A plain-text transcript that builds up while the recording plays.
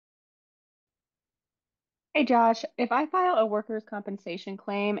Hey Josh, if I file a workers' compensation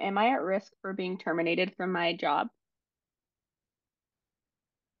claim, am I at risk for being terminated from my job?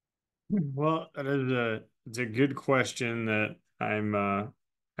 Well, it's a good question that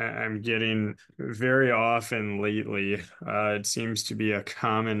I'm getting very often lately. It seems to be a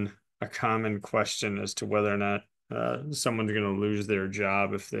common question as to whether or not someone's going to lose their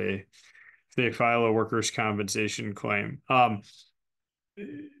job if they file a workers' compensation claim.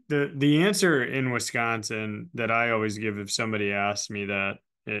 The answer in Wisconsin that I always give if somebody asks me that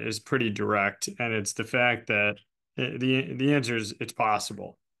is pretty direct, and it's the fact that the answer is it's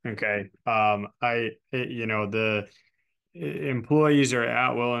possible. Okay. The employees are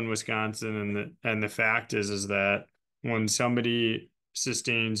at will in Wisconsin, and the fact is that when somebody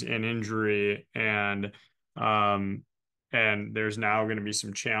sustains an injury um and there's now going to be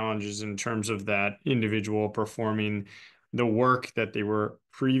some challenges in terms of that individual performing the work that they were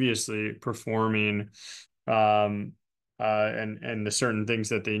previously performing, um and the certain things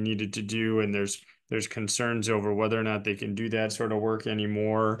that they needed to do, and there's concerns over whether or not they can do that sort of work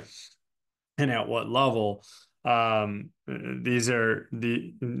anymore and at what level. These are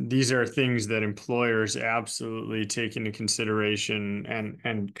things that employers absolutely take into consideration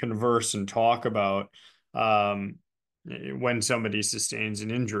and converse and talk about when somebody sustains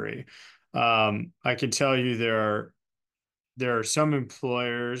an injury. I can tell you there are some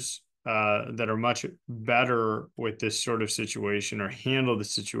employers that are much better with this sort of situation or handle the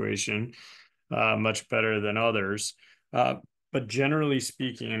situation much better than others. Uh, but generally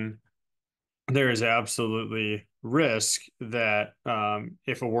speaking, there is absolutely risk that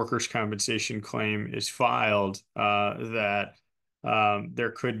if a workers' compensation claim is filed, that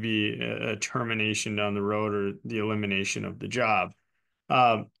there could be a termination down the road or the elimination of the job.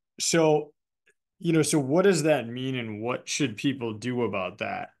 Um, so, so what does that mean, and what should people do about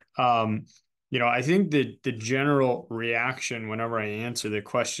that? I think that the general reaction whenever I answer the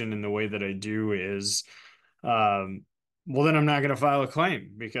question in the way that I do is, um, well, then I'm not going to file a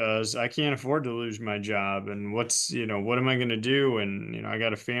claim because I can't afford to lose my job. And what am I going to do? And, I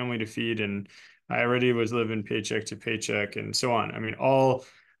got a family to feed, and I already was living paycheck to paycheck and so on. I mean, all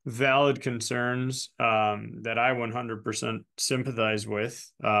valid concerns that I 100% sympathize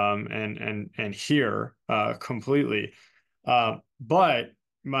with and hear completely. But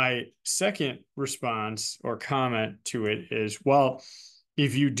my second response or comment to it is, well,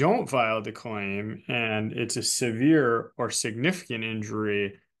 if you don't file the claim and it's a severe or significant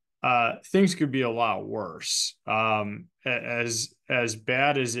injury, things could be a lot worse. As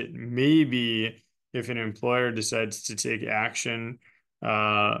bad as it may be if an employer decides to take action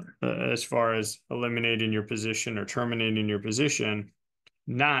as far as eliminating your position or terminating your position,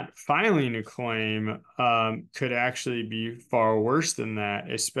 not filing a claim could actually be far worse than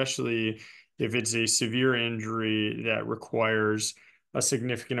that, especially if it's a severe injury that requires a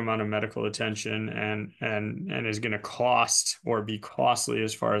significant amount of medical attention and is going to cost or be costly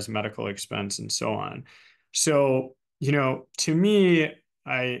as far as medical expense and so on. So, to me,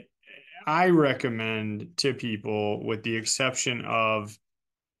 I I recommend to people, with the exception of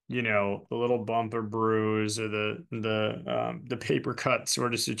the little bump or bruise or the paper cut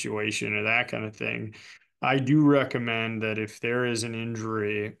sort of situation or that kind of thing. I do recommend that if there is an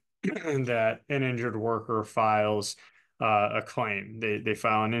injury, that an injured worker files a claim. They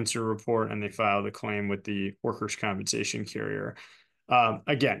file an incident report and they file the claim with the workers' compensation carrier.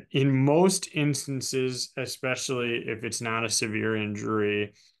 Again, in most instances, especially if it's not a severe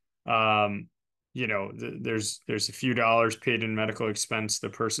injury, um, there's a few dollars paid in medical expense. The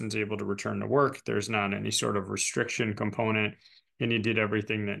person's able to return to work. There's not any sort of restriction component, and you did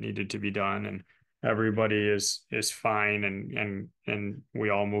everything that needed to be done, and everybody is fine, and we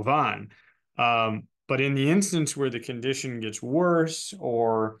all move on. But in the instance where the condition gets worse,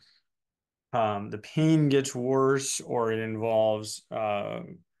 or the pain gets worse, or it involves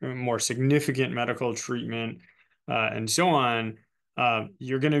more significant medical treatment, and so on,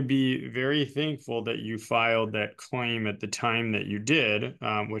 you're going to be very thankful that you filed that claim at the time that you did,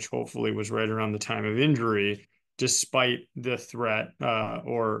 which hopefully was right around the time of injury, despite the threat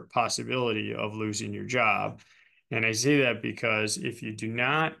or possibility of losing your job. And I say that because if you do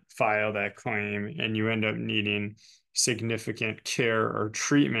not file that claim and you end up needing significant care or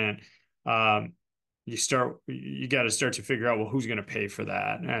treatment, um, you got to start to figure out, well, who's going to pay for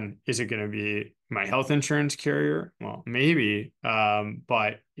that, and is it going to be my health insurance carrier? Well, maybe,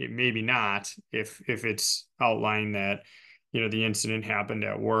 but it maybe not if it's outlined that the incident happened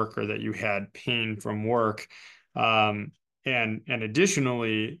at work or that you had pain from work. um, and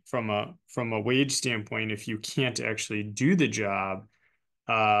additionally, from a wage standpoint, if you can't actually do the job,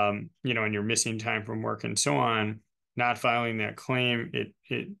 and you're missing time from work and so on, not filing that claim,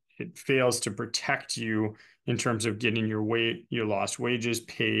 it fails to protect you in terms of getting your lost wages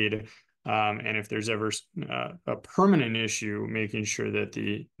paid. And if there's ever a permanent issue, making sure that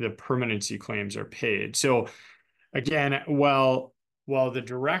the permanency claims are paid. So again, well, the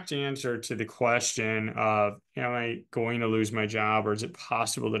direct answer to the question of am I going to lose my job or is it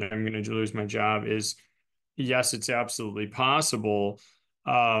possible that I'm going to lose my job is yes, it's absolutely possible.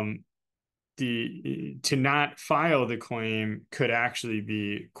 Um, the to not file the claim could actually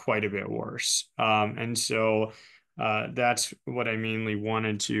be quite a bit worse. And so that's what I mainly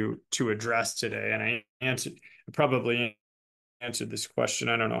wanted to address today. And I answered probably answered this question,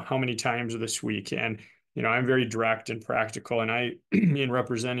 I don't know how many times this week. And, I'm very direct and practical. And in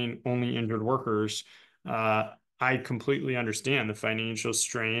representing only injured workers, I completely understand the financial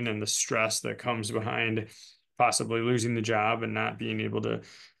strain and the stress that comes behind possibly losing the job and not being able to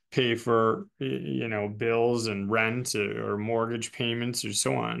pay for, bills and rent or mortgage payments or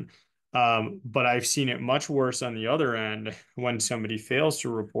so on. But I've seen it much worse on the other end when somebody fails to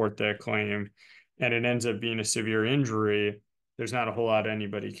report that claim and it ends up being a severe injury. There's not a whole lot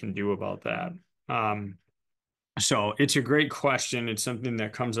anybody can do about that. Um, so it's a great question. It's something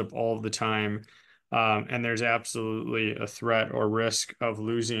that comes up all the time. And there's absolutely a threat or risk of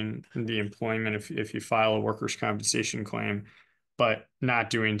losing the employment if you file a workers' compensation claim, but not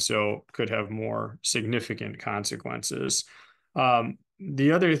doing so could have more significant consequences.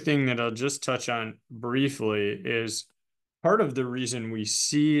 The other thing that I'll just touch on briefly is part of the reason we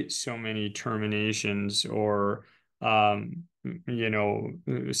see so many terminations or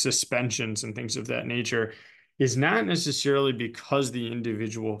suspensions and things of that nature is not necessarily because the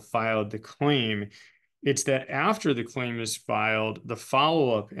individual filed the claim. It's that after the claim is filed, the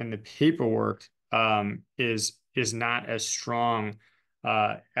follow-up and the paperwork is not as strong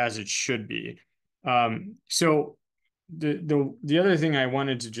as it should be. So the other thing I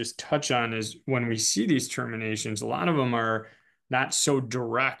wanted to just touch on is when we see these terminations, a lot of them are not so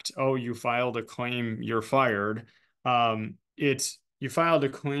direct. Oh, you filed a claim, you're fired. It's you filed a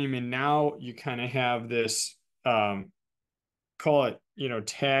claim, and now you kind of have this call it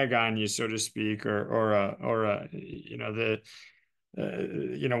tag on you, so to speak, or a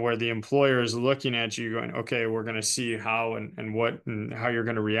where the employer is looking at you going, okay, we're going to see how and what and how you're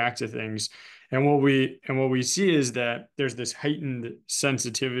going to react to things. And what we see is that there's this heightened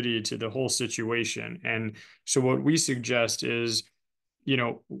sensitivity to the whole situation. And so what we suggest is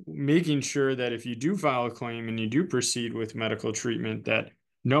making sure that if you do file a claim and you do proceed with medical treatment, that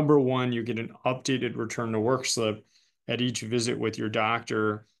number one, you get an updated return to work slip at each visit with your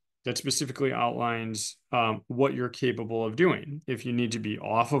doctor that specifically outlines what you're capable of doing. If you need to be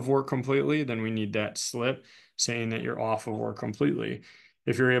off of work completely, then we need that slip saying that you're off of work completely.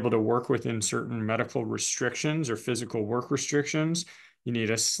 If you're able to work within certain medical restrictions or physical work restrictions, you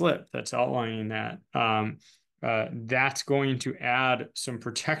need a slip that's outlining that. That's going to add some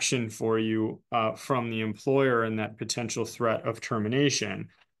protection for you from the employer and that potential threat of termination.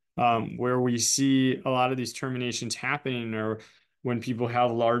 Where we see a lot of these terminations happening are when people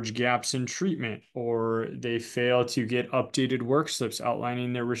have large gaps in treatment or they fail to get updated work slips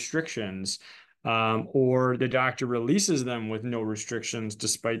outlining their restrictions, or the doctor releases them with no restrictions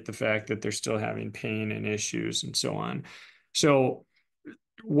despite the fact that they're still having pain and issues and so on. So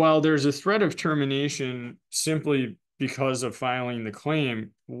while there's a threat of termination simply because of filing the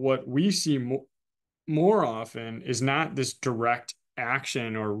claim, what we see more often is not this direct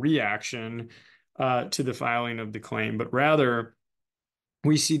action or reaction to the filing of the claim, but rather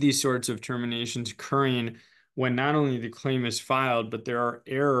we see these sorts of terminations occurring when not only the claim is filed, but there are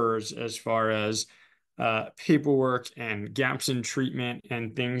errors as far as paperwork and gaps in treatment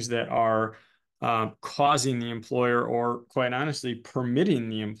and things that are causing the employer or, quite honestly, permitting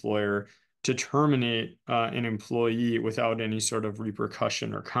the employer to terminate an employee without any sort of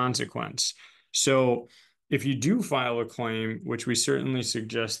repercussion or consequence. So, if you do file a claim, which we certainly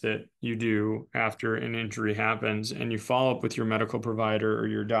suggest that you do after an injury happens, and you follow up with your medical provider or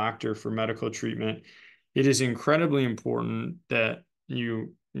your doctor for medical treatment, it is incredibly important that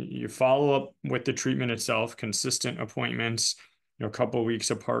you follow up with the treatment itself, consistent appointments, a couple of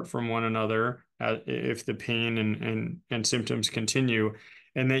weeks apart from one another, if the pain and symptoms continue,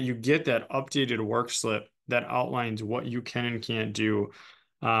 and that you get that updated work slip that outlines what you can and can't do.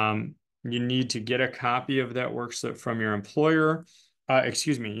 You need to get a copy of that work slip from your employer.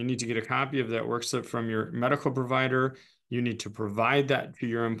 Excuse me, you need to get a copy of that work slip from your medical provider. You need to provide that to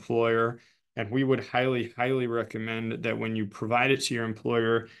your employer. And we would highly, highly recommend that when you provide it to your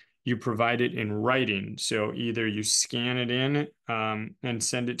employer, you provide it in writing. So either you scan it in and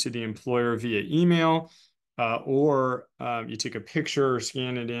send it to the employer via email, or you take a picture or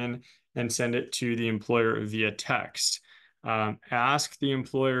scan it in and send it to the employer via text. Ask the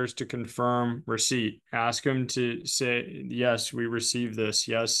employers to confirm receipt. Ask them to say, yes, we received this.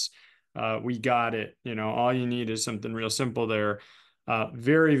 Yes, we got it. All you need is something real simple there.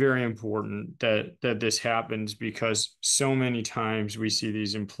 Very, very important that this happens because so many times we see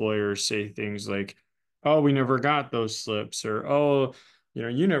these employers say things like, "Oh, we never got those slips," or "Oh,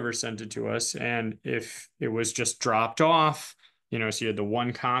 you never sent it to us." And if it was just dropped off, so you had the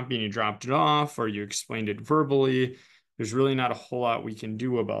one copy and you dropped it off, or you explained it verbally, there's really not a whole lot we can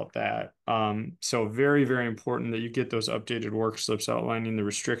do about that. So very, very important that you get those updated work slips outlining the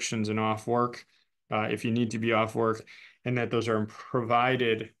restrictions and off work, if you need to be off work, and that those are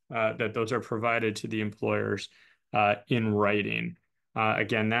provided to the employers in writing.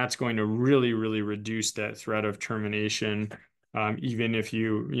 Again, that's going to really, really reduce that threat of termination, even if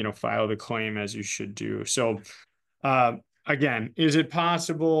you file the claim as you should do. So, uh, again, is it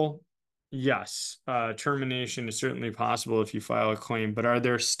possible? Yes, termination is certainly possible if you file a claim, but are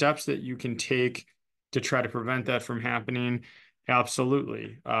there steps that you can take to try to prevent that from happening?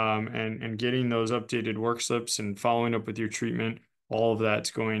 Absolutely. And getting those updated work slips and following up with your treatment, all of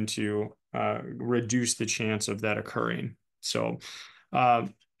that's going to reduce the chance of that occurring. So, uh,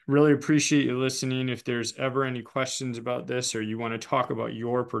 really appreciate you listening. If there's ever any questions about this or you want to talk about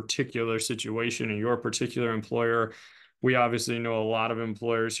your particular situation or your particular employer, we obviously know a lot of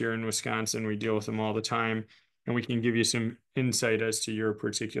employers here in Wisconsin. We deal with them all the time, and we can give you some insight as to your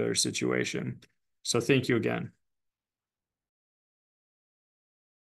particular situation. So thank you again.